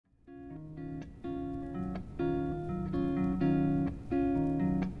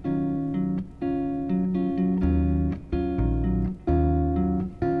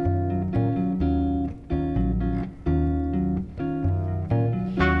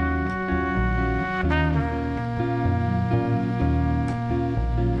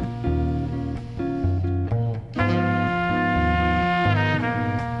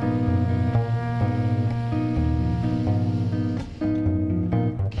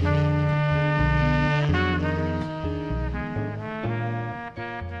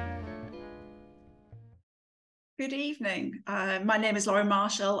Good evening. My name is Lauren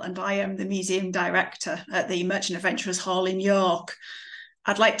Marshall and I am the Museum Director at the Merchant Adventurers Hall in York.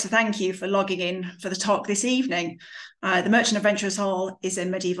 I'd like to thank you for logging in for the talk this evening. The Merchant Adventurers Hall is a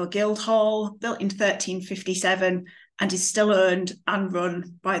medieval guild hall built in 1357 and is still owned and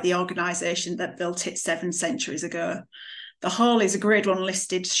run by the organisation that built it 7 centuries ago. The hall is a Grade 1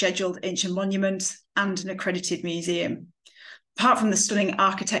 listed scheduled ancient monument and an accredited museum. Apart from the stunning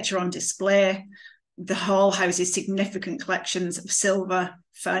architecture on display, the hall houses significant collections of silver,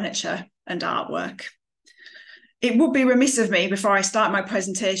 furniture and artwork. It would be remiss of me before I start my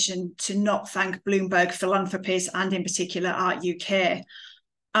presentation to not thank Bloomberg Philanthropies and in particular Art UK.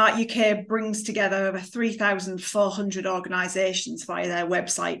 Art UK brings together over 3,400 organisations via their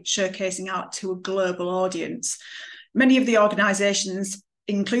website, showcasing art to a global audience. Many of the organisations,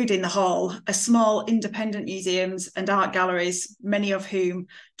 including the hall, are small independent museums and art galleries, many of whom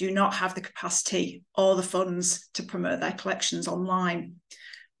do not have the capacity or the funds to promote their collections online.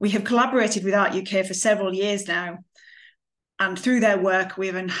 We have collaborated with Art UK for several years now, and through their work, we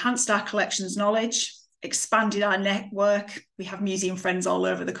have enhanced our collections knowledge, expanded our network, we have museum friends all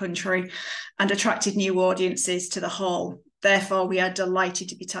over the country, and attracted new audiences to the hall. Therefore, we are delighted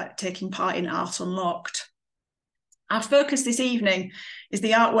to be taking part in Art Unlocked. Our focus this evening is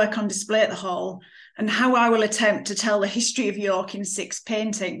the artwork on display at the hall and how I will attempt to tell the history of York in 6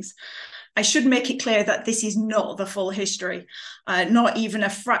 paintings. I should make it clear that this is not the full history, not even a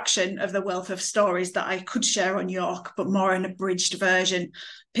fraction of the wealth of stories that I could share on York, but more an abridged version,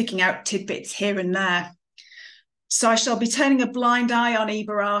 picking out tidbits here and there. So I shall be turning a blind eye on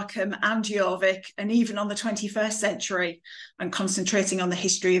Eber-Arkham and Jorvik, and even on the 21st century, and concentrating on the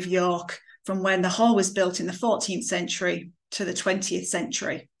history of York, from when the hall was built in the 14th century to the 20th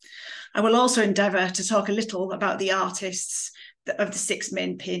century. I will also endeavour to talk a little about the artists of the 6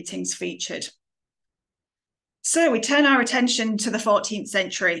 main paintings featured. So we turn our attention to the 14th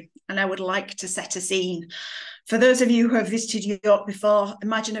century, and I would like to set a scene. For those of you who have visited York before,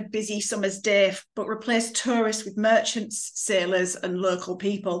 imagine a busy summer's day, but replace tourists with merchants, sailors and local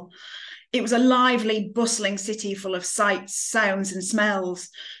people. It was a lively, bustling city full of sights, sounds and smells.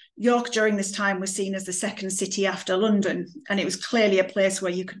 York during this time was seen as the 2nd city after London, and it was clearly a place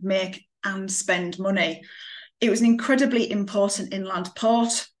where you could make and spend money. It was an incredibly important inland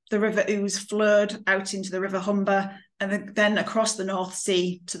port. The River Ouse flowed out into the River Humber and then across the North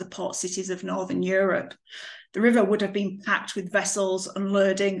Sea to the port cities of Northern Europe. The river would have been packed with vessels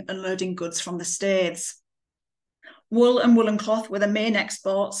unloading and loading goods from the Staithes. Wool and woolen cloth were the main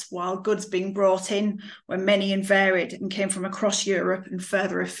exports, while goods being brought in were many and varied and came from across Europe and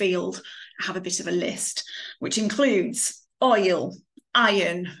further afield. I have a bit of a list, which includes oil,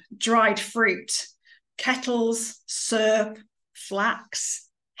 iron, dried fruit, kettles, soap, flax,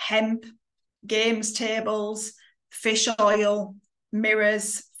 hemp, games tables, fish oil,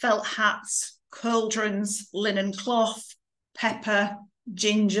 mirrors, felt hats, cauldrons, linen cloth, pepper,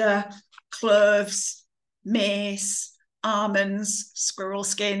 ginger, cloves, mace, almonds, squirrel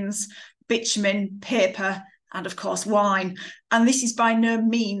skins, bitumen, paper, and of course wine. And this is by no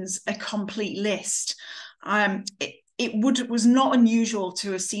means a complete list. It was not unusual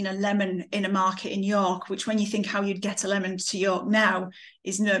to have seen a lemon in a market in York, which when you think how you'd get a lemon to York now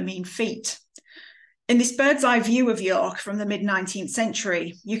is no mean feat. In this bird's eye view of York from the mid-19th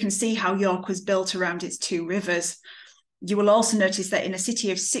century, you can see how York was built around its 2 rivers. You will also notice that in a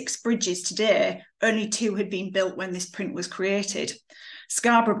city of 6 bridges today, only 2 had been built when this print was created.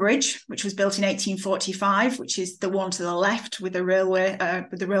 Scarborough Bridge, which was built in 1845, which is the one to the left with the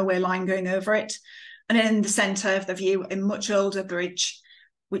railway line going over it. And in the centre of the view, a much older bridge,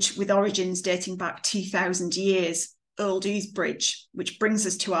 which with origins dating back 2,000 years, Old Ouse Bridge, which brings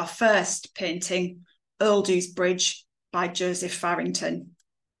us to our first painting, Old Ouse Bridge by Joseph Farrington.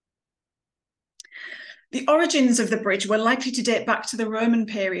 The origins of the bridge were likely to date back to the Roman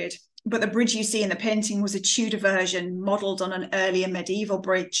period, but the bridge you see in the painting was a Tudor version modelled on an earlier medieval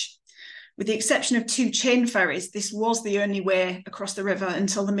bridge. With the exception of 2 chain ferries, this was the only way across the river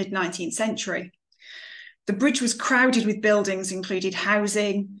until the mid-19th century. The bridge was crowded with buildings, including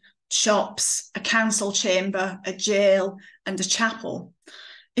housing, shops, a council chamber, a jail, and a chapel.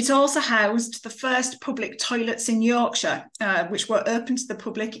 It also housed the first public toilets in Yorkshire, which were open to the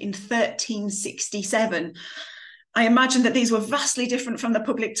public in 1367. I imagine that these were vastly different from the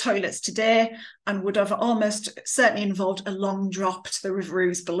public toilets today and would have almost certainly involved a long drop to the River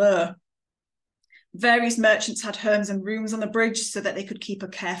Ouse below. Various merchants had homes and rooms on the bridge so that they could keep a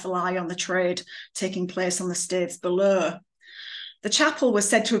careful eye on the trade taking place on the Staithes below. The chapel was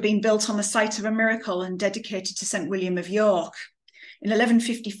said to have been built on the site of a miracle and dedicated to St. William of York. In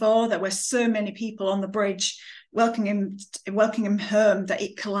 1154, there were so many people on the bridge welcoming him home, that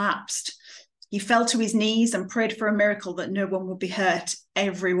it collapsed. He fell to his knees and prayed for a miracle that no one would be hurt.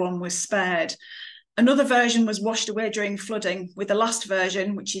 Everyone was spared. Another version was washed away during flooding, with the last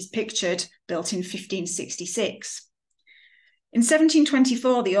version, which is pictured, built in 1566. In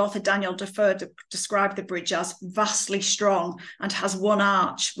 1724, the author Daniel Defoe described the bridge as vastly strong and has one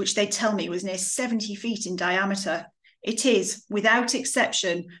arch, which they tell me was near 70 feet in diameter. It is, without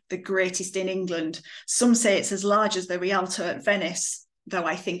exception, the greatest in England. Some say it's as large as the Rialto at Venice, though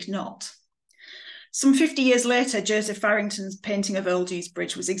I think not. Some 50 years later, Joseph Farrington's painting of Oldhuys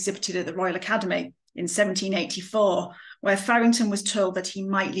Bridge was exhibited at the Royal Academy in 1784, where Farrington was told that he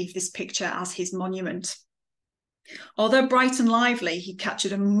might leave this picture as his monument. Although bright and lively, he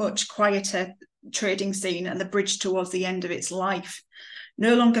captured a much quieter trading scene and the bridge towards the end of its life.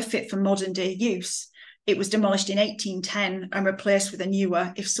 No longer fit for modern day use, it was demolished in 1810 and replaced with a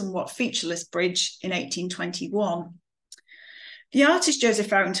newer, if somewhat featureless, bridge in 1821. The artist Joseph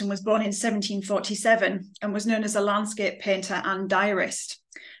Farrington was born in 1747 and was known as a landscape painter and diarist.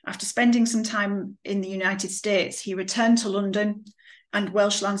 After spending some time in the United States, he returned to London, and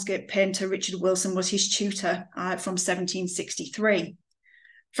Welsh landscape painter Richard Wilson was his tutor from 1763.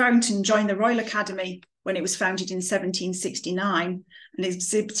 Farrington joined the Royal Academy when it was founded in 1769 and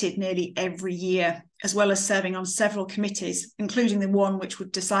exhibited nearly every year, as well as serving on several committees, including the one which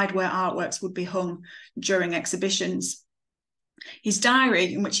would decide where artworks would be hung during exhibitions. His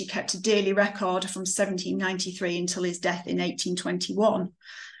diary, in which he kept a daily record from 1793 until his death in 1821,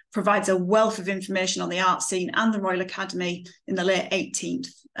 provides a wealth of information on the art scene and the Royal Academy in the late 18th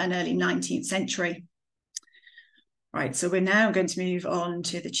and early 19th century. Right, so we're now going to move on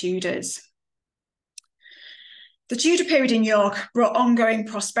to the Tudors. The Tudor period in York brought ongoing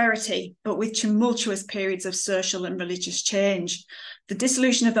prosperity, but with tumultuous periods of social and religious change. The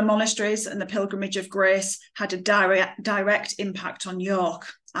dissolution of the monasteries and the Pilgrimage of Grace had a direct impact on York,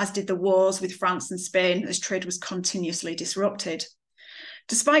 as did the wars with France and Spain, as trade was continuously disrupted.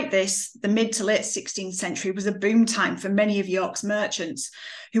 Despite this, the mid to late 16th century was a boom time for many of York's merchants,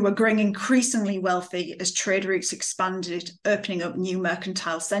 who were growing increasingly wealthy as trade routes expanded, opening up new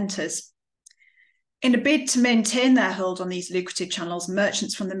mercantile centres. In a bid to maintain their hold on these lucrative channels,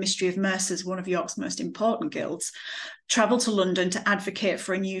 merchants from the Mystery of Mercers, one of York's most important guilds, travelled to London to advocate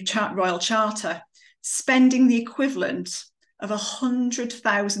for a new royal charter, spending the equivalent of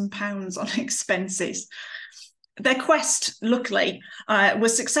 £100,000 on expenses. Their quest, luckily,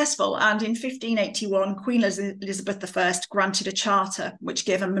 was successful, and in 1581, Queen Elizabeth I granted a charter which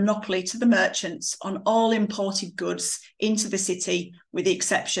gave a monopoly to the merchants on all imported goods into the city, with the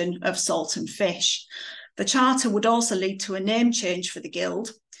exception of salt and fish. The charter would also lead to a name change for the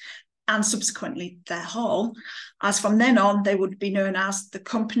guild, and subsequently their hall, as from then on they would be known as the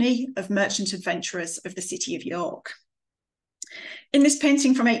Company of Merchant Adventurers of the City of York. In this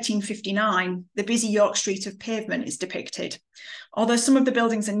painting from 1859, the busy York Street of pavement is depicted. Although some of the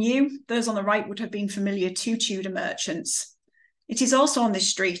buildings are new, those on the right would have been familiar to Tudor merchants. It is also on this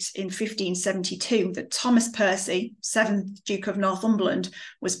street in 1572 that Thomas Percy, 7th Duke of Northumberland,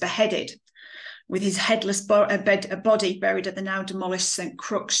 was beheaded, with his headless body buried at the now demolished St.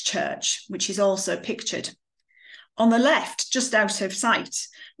 Crux Church, which is also pictured. On the left, just out of sight,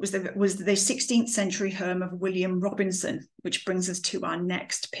 was the 16th century home of William Robinson, which brings us to our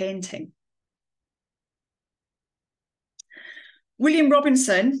next painting. William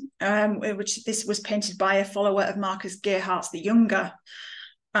Robinson, which this was painted by a follower of Marcus Gerhardt the Younger.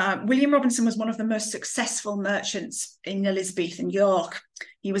 William Robinson was one of the most successful merchants in Elizabethan York.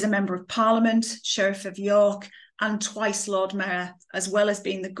 He was a member of Parliament, Sheriff of York, and twice Lord Mayor, as well as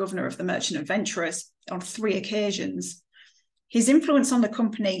being the governor of the Merchant Adventurers on 3 occasions. His influence on the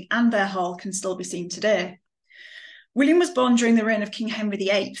company and their hall can still be seen today. William was born during the reign of King Henry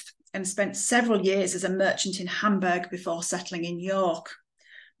VIII and spent several years as a merchant in Hamburg before settling in York.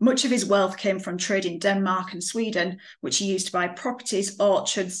 Much of his wealth came from trade in Denmark and Sweden, which he used to buy properties,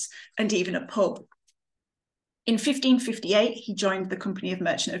 orchards, and even a pub. In 1558, he joined the Company of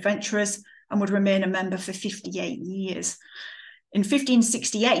Merchant Adventurers and would remain a member for 58 years. In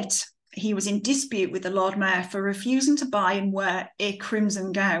 1568, he was in dispute with the Lord Mayor for refusing to buy and wear a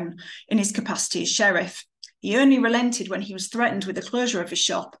crimson gown in his capacity as sheriff. He only relented when he was threatened with the closure of his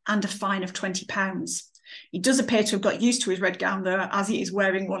shop and a fine of £20. He does appear to have got used to his red gown, though, as he is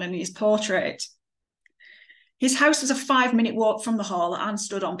wearing one in his portrait. His house was a 5-minute walk from the hall and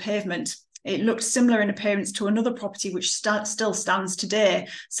stood on pavement. It looked similar in appearance to another property which still stands today,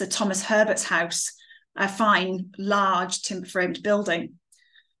 Sir Thomas Herbert's house, a fine, large, timber-framed building.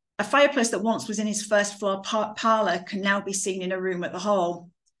 A fireplace that once was in his first floor parlour can now be seen in a room at the hall.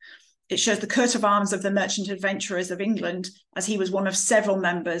 It shows the coat of arms of the merchant adventurers of England, as he was one of several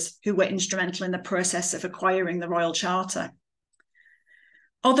members who were instrumental in the process of acquiring the Royal Charter.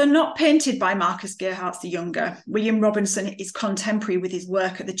 Although not painted by Marcus Gerhardt the Younger, William Robinson is contemporary with his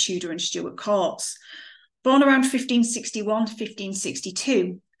work at the Tudor and Stuart courts. Born around 1561 to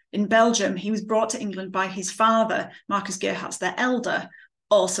 1562, in Belgium, he was brought to England by his father, Marcus Gerhardt the Elder,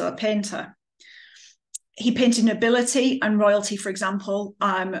 also a painter. He painted nobility and royalty, for example.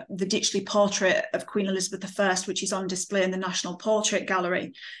 The Ditchley portrait of Queen Elizabeth I, which is on display in the National Portrait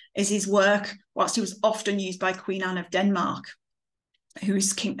Gallery, is his work, whilst he was often used by Queen Anne of Denmark,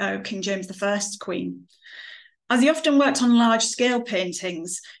 who's King James I's queen. As he often worked on large-scale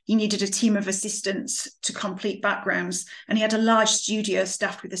paintings, he needed a team of assistants to complete backgrounds, and he had a large studio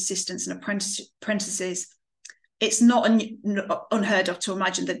staffed with assistants and apprentices. It's not unheard of to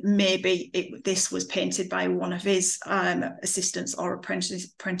imagine that maybe this was painted by one of his assistants or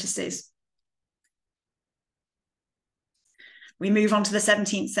apprentices. We move on to the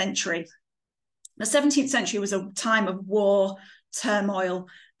 17th century. The 17th century was a time of war, turmoil,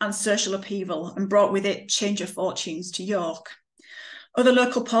 and social upheaval, and brought with it change of fortunes to York. Other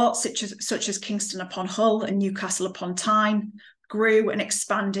local ports, such as Kingston upon Hull and Newcastle upon Tyne, grew and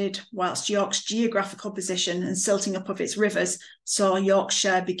expanded, whilst York's geographical position and silting up of its rivers saw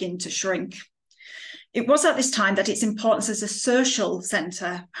Yorkshire begin to shrink. It was at this time that its importance as a social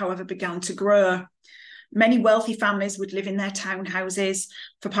centre, however, began to grow. Many wealthy families would live in their townhouses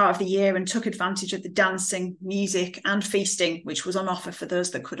for part of the year and took advantage of the dancing, music, and feasting which was on offer for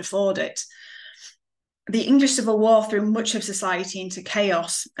those that could afford it. The English Civil War threw much of society into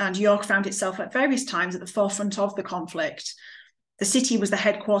chaos, and York found itself at various times at the forefront of the conflict. The city was the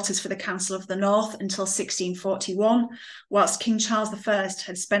headquarters for the Council of the North until 1641, whilst King Charles I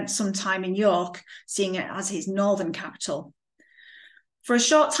had spent some time in York, seeing it as his northern capital. For a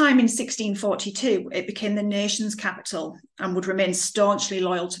short time in 1642, it became the nation's capital and would remain staunchly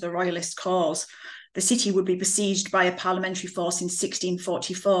loyal to the royalist cause. The city would be besieged by a parliamentary force in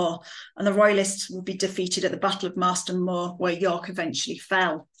 1644, and the royalists would be defeated at the Battle of Marston Moor, where York eventually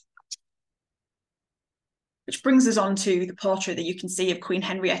fell. Which brings us on to the portrait that you can see of Queen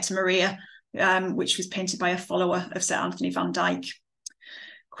Henrietta Maria, which was painted by a follower of Sir Anthony van Dyck.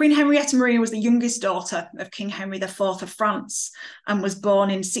 Queen Henrietta Maria was the youngest daughter of King Henry IV of France and was born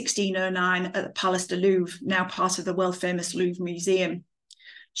in 1609 at the Palace de Louvre, now part of the world-famous Louvre Museum.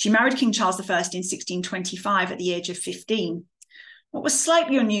 She married King Charles I in 1625 at the age of 15. What was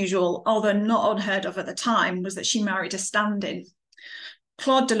slightly unusual, although not unheard of at the time, was that she married a stand-in.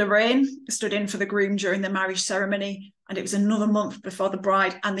 Claude de Lorraine stood in for the groom during the marriage ceremony, and it was another month before the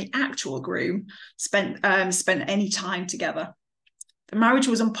bride and the actual groom spent any time together. The marriage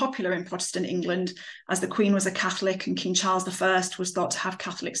was unpopular in Protestant England, as the Queen was a Catholic and King Charles I was thought to have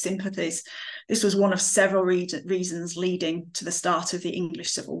Catholic sympathies. This was one of several reasons leading to the start of the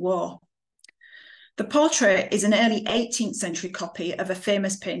English Civil War. The portrait is an early 18th century copy of a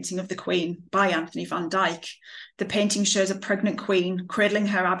famous painting of the Queen by Anthony van Dyck. The painting shows a pregnant queen cradling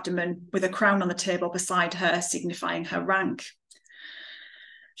her abdomen with a crown on the table beside her, signifying her rank.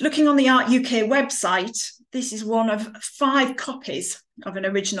 Looking on the Art UK website, this is one of 5 copies of an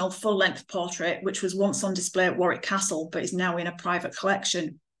original full-length portrait, which was once on display at Warwick Castle, but is now in a private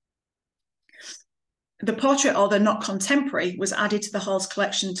collection. The portrait, although not contemporary, was added to the Hall's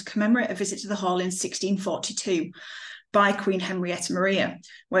collection to commemorate a visit to the Hall in 1642 by Queen Henrietta Maria,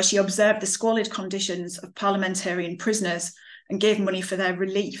 where she observed the squalid conditions of parliamentarian prisoners and gave money for their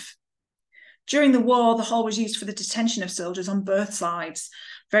relief. During the war, the Hall was used for the detention of soldiers on both sides.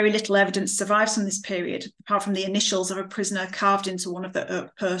 Very little evidence survives from this period, apart from the initials of a prisoner carved into one of the oak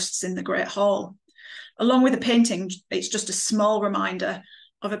posts in the Great Hall. Along with the painting, it's just a small reminder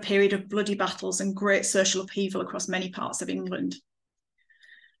of a period of bloody battles and great social upheaval across many parts of England.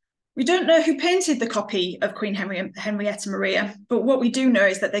 We don't know who painted the copy of Queen Henrietta Maria, but what we do know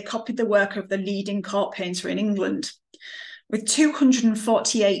is that they copied the work of the leading court painter in England. With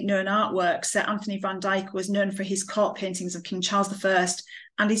 248 known artworks, Sir Anthony van Dyck was known for his court paintings of King Charles I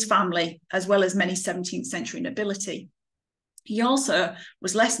and his family, as well as many 17th century nobility. He also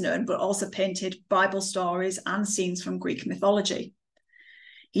was less known, but also painted Bible stories and scenes from Greek mythology.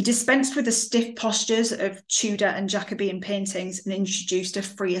 He dispensed with the stiff postures of Tudor and Jacobean paintings and introduced a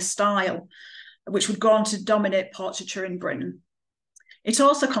freer style, which would go on to dominate portraiture in Britain. It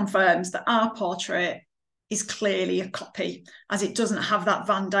also confirms that our portrait is clearly a copy, as it doesn't have that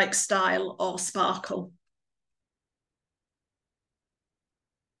Van Dyck style or sparkle.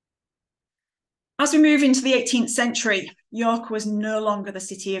 As we move into the 18th century, York was no longer the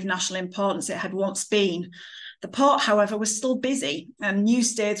city of national importance it had once been. The port, however, was still busy, and new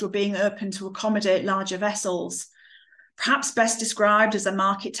staiths were being opened to accommodate larger vessels. Perhaps best described as a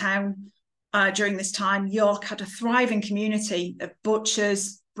market town during this time, York had a thriving community of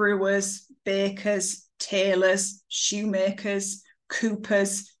butchers, brewers, bakers, tailors, shoemakers,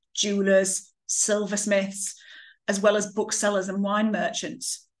 coopers, jewellers, silversmiths, as well as booksellers and wine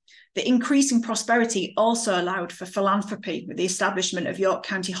merchants. The increasing prosperity also allowed for philanthropy with the establishment of York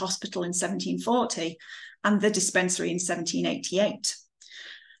County Hospital in 1740 and the dispensary in 1788.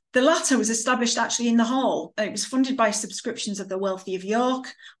 The latter was established actually in the hall. It was funded by subscriptions of the wealthy of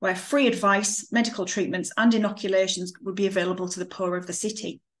York, where free advice, medical treatments and inoculations would be available to the poor of the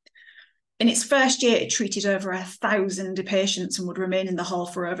city. In its first year, it treated over 1,000 patients and would remain in the hall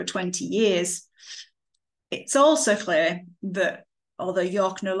for over 20 years. It's also clear that although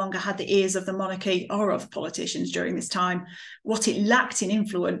York no longer had the ears of the monarchy or of politicians during this time, what it lacked in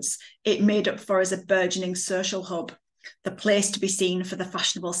influence, it made up for as a burgeoning social hub, the place to be seen for the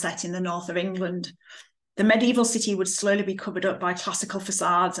fashionable set in the north of England. The medieval city would slowly be covered up by classical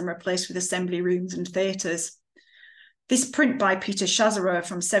facades and replaced with assembly rooms and theatres. This print by Peter Chazereau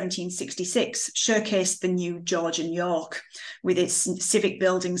from 1766 showcased the new Georgian York, with its civic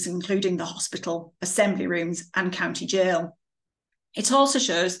buildings including the hospital, assembly rooms and county jail. It also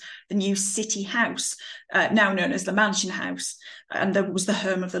shows the new City House, now known as the Mansion House, and that was the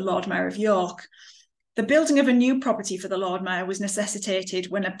home of the Lord Mayor of York. The building of a new property for the Lord Mayor was necessitated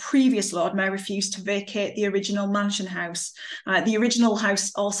when a previous Lord Mayor refused to vacate the original Mansion House. The original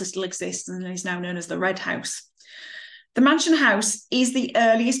house also still exists and is now known as the Red House. The Mansion House is the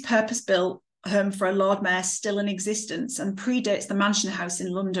earliest purpose-built home for a Lord Mayor still in existence and predates the Mansion House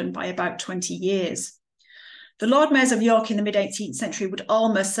in London by about 20 years. The Lord Mayors of York in the mid-18th century would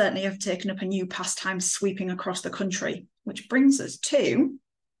almost certainly have taken up a new pastime sweeping across the country, which brings us to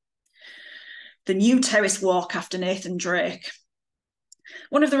the new terrace walk after Nathan Drake.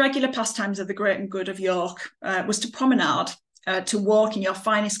 One of the regular pastimes of the great and good of York was to promenade, to walk in your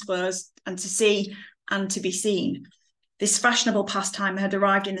finest clothes and to see and to be seen. This fashionable pastime had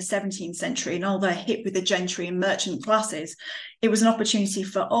arrived in the 17th century, and although hip with the gentry and merchant classes, it was an opportunity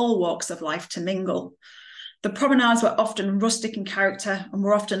for all walks of life to mingle. The promenades were often rustic in character and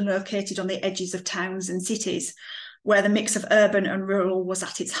were often located on the edges of towns and cities, where the mix of urban and rural was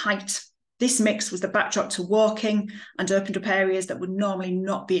at its height. This mix was the backdrop to walking and opened up areas that would normally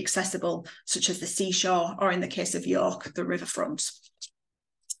not be accessible, such as the seashore or, in the case of York, the riverfront.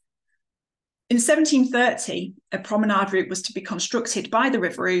 In 1730, a promenade route was to be constructed by the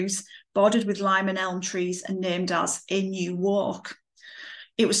River Ouse, bordered with lime and elm trees and named as a New Walk.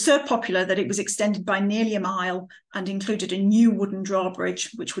 It was so popular that it was extended by nearly a mile and included a new wooden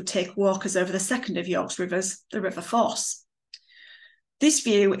drawbridge, which would take walkers over the second of York's rivers, the River Foss. This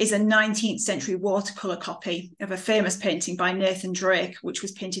view is a 19th century watercolour copy of a famous painting by Nathan Drake, which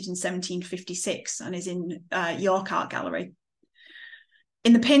was painted in 1756 and is in York Art Gallery.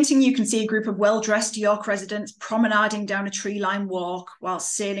 In the painting, you can see a group of well-dressed York residents promenading down a tree-lined walk while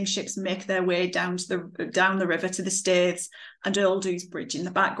sailing ships make their way down the river to the Staithes and Old Ouse Bridge in the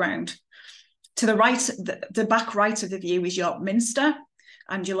background. To the right, the back right of the view is York Minster,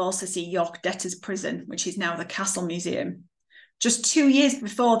 and you'll also see York Debtors Prison, which is now the Castle Museum. Just 2 years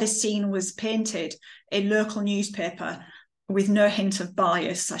before this scene was painted, a local newspaper, with no hint of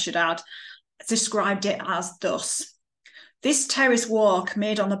bias, I should add, described it as thus: "This terrace walk,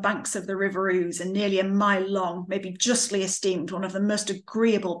 made on the banks of the River Ouse and nearly a mile long, may be justly esteemed one of the most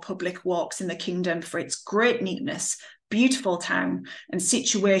agreeable public walks in the kingdom for its great neatness, beautiful town, and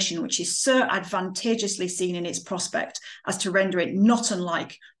situation, which is so advantageously seen in its prospect as to render it not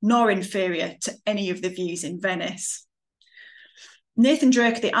unlike nor inferior to any of the views in Venice." Nathan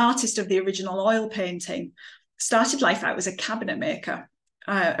Drake, the artist of the original oil painting, started life out as a cabinet maker,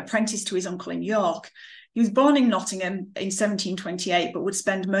 apprenticed to his uncle in York. He was born in Nottingham in 1728, but would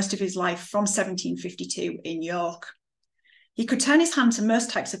spend most of his life from 1752 in York. He could turn his hand to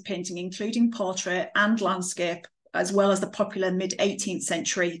most types of painting, including portrait and landscape, as well as the popular mid-18th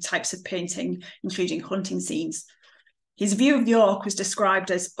century types of painting, including hunting scenes. His view of York was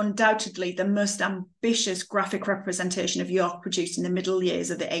described as undoubtedly the most ambitious graphic representation of York produced in the middle years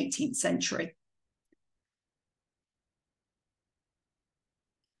of the 18th century.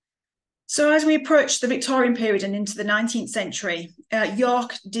 So as we approach the Victorian period and into the 19th century,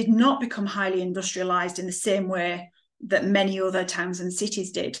 York did not become highly industrialised in the same way that many other towns and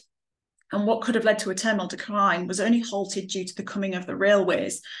cities did. And what could have led to a terminal decline was only halted due to the coming of the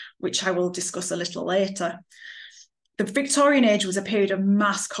railways, which I will discuss a little later. The Victorian age was a period of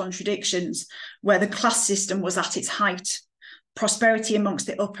mass contradictions where the class system was at its height. Prosperity amongst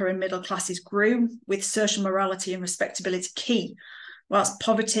the upper and middle classes grew, with social morality and respectability key, whilst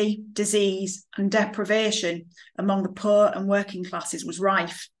poverty, disease and deprivation among the poor and working classes was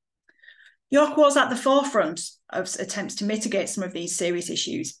rife. York was at the forefront of attempts to mitigate some of these serious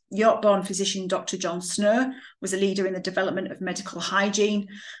issues. York-born physician Dr. John Snow was a leader in the development of medical hygiene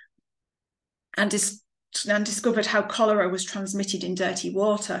and discovered how cholera was transmitted in dirty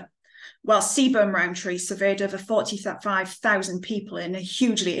water, while Seaburn Rowntree surveyed over 45,000 people in a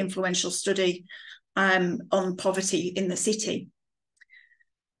hugely influential study on poverty in the city.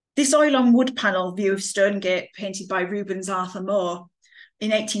 This oil-on-wood panel view of Stonegate, painted by Rubens Arthur Moore in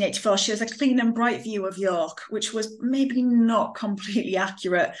 1884, shows a clean and bright view of York, which was maybe not completely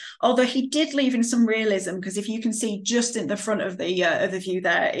accurate, although he did leave in some realism, because if you can see just in the front of the view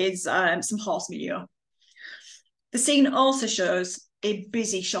there is some horse manure. The scene also shows a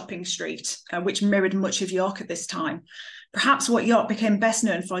busy shopping street, which mirrored much of York at this time. Perhaps what York became best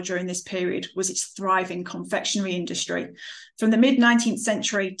known for during this period was its thriving confectionery industry. From the mid-19th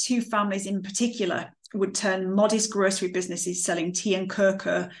century, two families in particular would turn modest grocery businesses selling tea and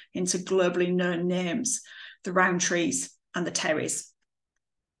cocoa into globally known names, the Rowntrees and the Terrys.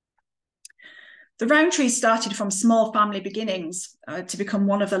 The Rowntrees started from small family beginnings to become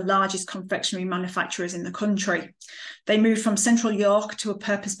one of the largest confectionery manufacturers in the country. They moved from central York to a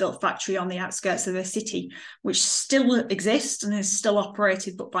purpose-built factory on the outskirts of the city, which still exists and is still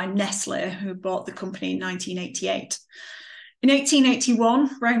operated, but by Nestlé, who bought the company in 1988. In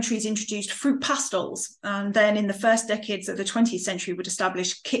 1881, Rowntrees introduced fruit pastels, and then in the first decades of the 20th century would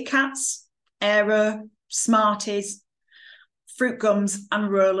establish Kit Kats, Aero, Smarties, fruit gums and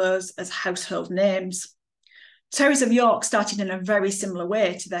Rolos as household names. Terrys of York started in a very similar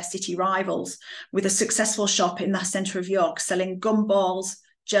way to their city rivals, with a successful shop in the centre of York selling gumballs,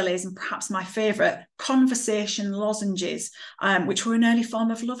 jellies, and perhaps my favourite, conversation lozenges, which were an early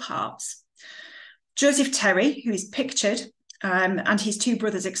form of love hearts. Joseph Terry, who is pictured, and his two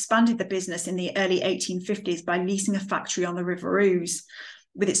brothers expanded the business in the early 1850s by leasing a factory on the River Ouse,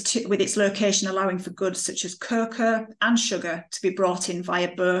 with its location allowing for goods such as cocoa and sugar to be brought in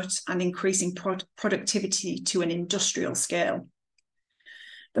via boat and increasing productivity to an industrial scale.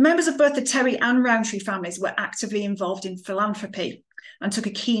 The members of both the Terry and Rowntree families were actively involved in philanthropy and took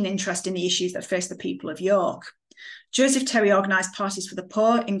a keen interest in the issues that faced the people of York. Joseph Terry organised parties for the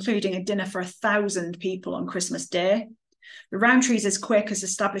poor, including a dinner for 1,000 people on Christmas Day. The Rowntrees as Quakers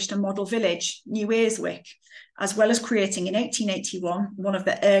established a model village, New Earswick, as well as creating in 1881 one of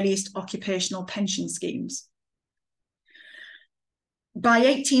the earliest occupational pension schemes. By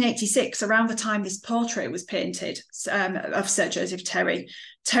 1886, around the time this portrait was painted of Sir Joseph Terry,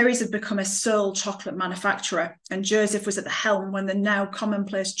 Terry's had become a sole chocolate manufacturer, and Joseph was at the helm when the now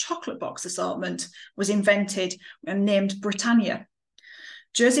commonplace chocolate box assortment was invented and named Britannia.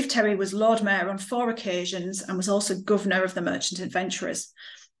 Joseph Terry was Lord Mayor on 4 occasions and was also Governor of the Merchant Adventurers.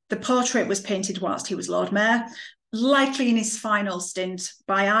 The portrait was painted whilst he was Lord Mayor, likely in his final stint,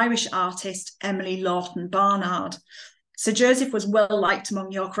 by Irish artist Emily Lawton Barnard. Sir Joseph was well liked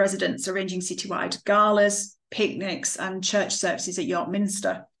among York residents, arranging citywide galas, picnics and church services at York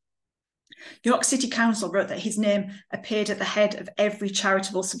Minster. York City Council wrote that his name appeared at the head of every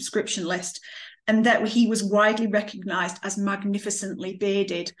charitable subscription list, and that he was widely recognised as magnificently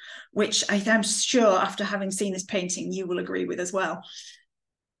bearded, which I am sure, after having seen this painting, you will agree with as well.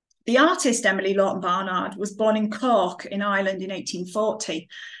 The artist Emily Lawton Barnard was born in Cork in Ireland in 1840.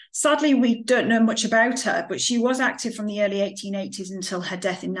 Sadly, we don't know much about her, but she was active from the early 1880s until her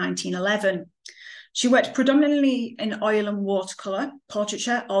death in 1911. She worked predominantly in oil and watercolour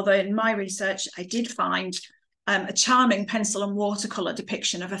portraiture, although in my research I did find a charming pencil and watercolour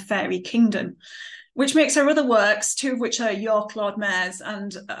depiction of a fairy kingdom, which makes her other works, 2 of which are York Lord Mayors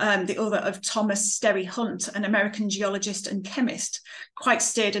and the other of Thomas Sterry Hunt, an American geologist and chemist, quite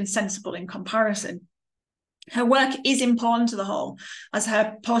staid and sensible in comparison. Her work is important to the whole, as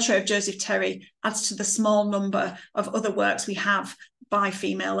her portrait of Joseph Terry adds to the small number of other works we have by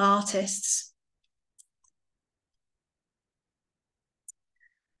female artists.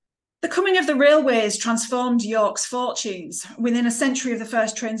 The coming of the railways transformed York's fortunes. Within a century of the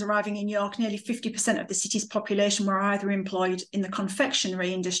first trains arriving in York, nearly 50% of the city's population were either employed in the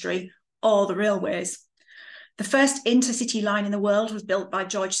confectionery industry or the railways. The first intercity line in the world was built by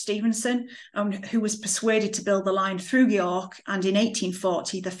George Stephenson, who was persuaded to build the line through York, and in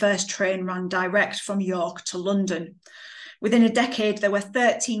 1840, the first train ran direct from York to London. Within a decade, there were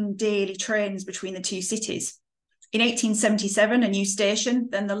 13 daily trains between the two cities. In 1877, a new station,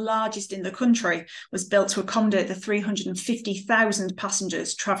 then the largest in the country, was built to accommodate the 350,000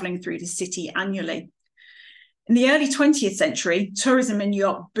 passengers travelling through the city annually. In the early 20th century, tourism in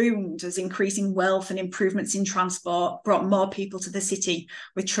York boomed as increasing wealth and improvements in transport brought more people to the city,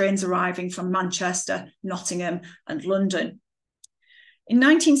 with trains arriving from Manchester, Nottingham, and London. In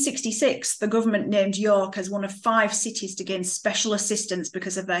 1966, the government named York as one of 5 cities to gain special assistance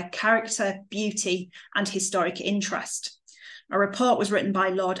because of their character, beauty, and historic interest. A report was written by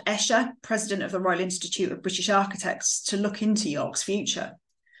Lord Esher, President of the Royal Institute of British Architects, to look into York's future.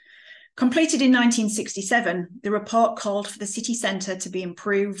 Completed in 1967, the report called for the city centre to be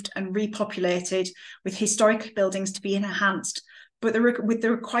improved and repopulated, with historic buildings to be enhanced, but with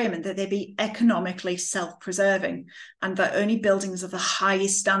the requirement that they be economically self-preserving and that only buildings of the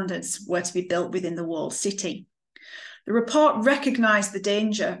highest standards were to be built within the walled city. The report recognised the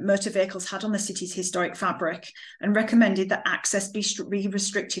danger motor vehicles had on the city's historic fabric and recommended that access be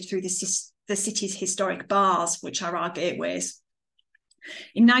restricted through the city's historic bars, which are our gateways.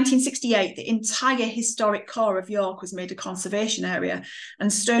 In 1968, the entire historic core of York was made a conservation area,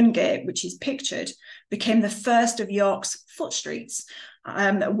 and Stonegate, which is pictured, became the first of York's foot streets,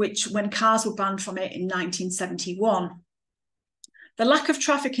 when cars were banned from it in 1971. The lack of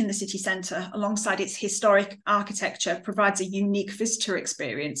traffic in the city centre, alongside its historic architecture, provides a unique visitor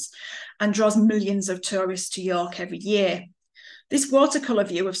experience and draws millions of tourists to York every year. This watercolour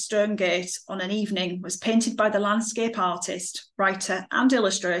view of Stonegate on an evening was painted by the landscape artist, writer and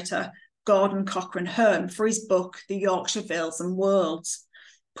illustrator Gordon Cochrane Home for his book The Yorkshire Vales and Worlds,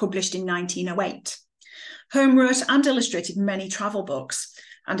 published in 1908. Home wrote and illustrated many travel books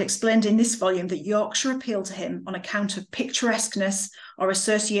and explained in this volume that Yorkshire appealed to him on account of picturesqueness or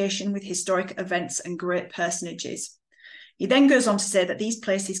association with historic events and great personages. He then goes on to say that these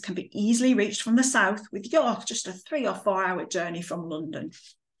places can be easily reached from the south, with York just a 3 or 4 hour journey from London.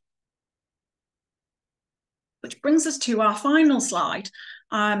 Which brings us to our final slide.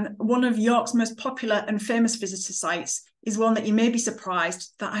 One of York's most popular and famous visitor sites is one that you may be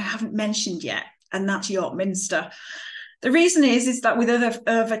surprised that I haven't mentioned yet, and that's York Minster. The reason is that with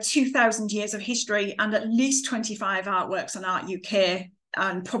over 2,000 years of history and at least 25 artworks on Art UK,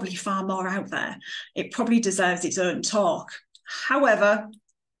 and probably far more out there, it probably deserves its own talk. However,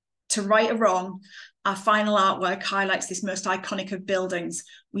 to right or wrong, our final artwork highlights this most iconic of buildings.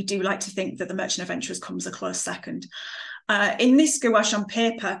 We do like to think that the Merchant Adventurers comes a close second. In this gouache on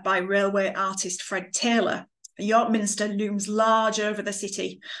paper by railway artist Fred Taylor, York Minster looms large over the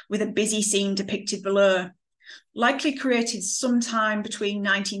city, with a busy scene depicted below. Likely created sometime between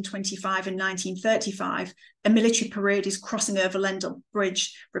 1925 and 1935, a military parade is crossing over Lendal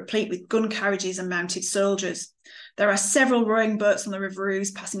Bridge, replete with gun carriages and mounted soldiers. There are several rowing boats on the River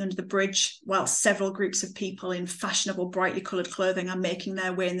Ouse passing under the bridge, while several groups of people in fashionable, brightly coloured clothing are making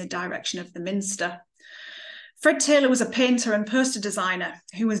their way in the direction of the Minster. Fred Taylor was a painter and poster designer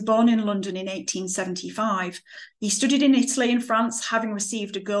who was born in London in 1875. He studied in Italy and France, having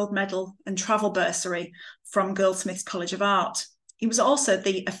received a gold medal and travel bursary from Goldsmiths College of Art. He was also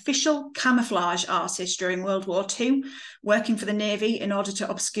the official camouflage artist during World War II, working for the Navy in order to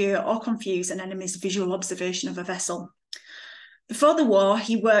obscure or confuse an enemy's visual observation of a vessel. Before the war,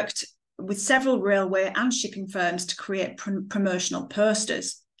 he worked with several railway and shipping firms to create promotional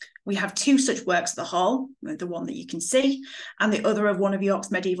posters. We have 2 such works at the Hall, the one that you can see, and the other of one of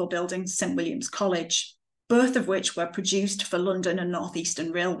York's medieval buildings, St William's College, both of which were produced for London and North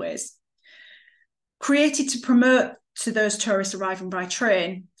Eastern Railways. Created to promote to those tourists arriving by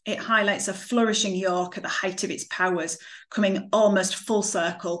train, it highlights a flourishing York at the height of its powers, coming almost full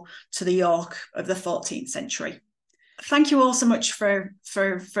circle to the York of the 14th century. Thank you all so much for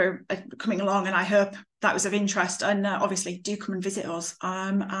coming along, and I hope that was of interest. And obviously, do come and visit us.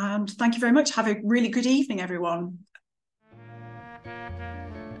 And thank you very much. Have a really good evening, everyone.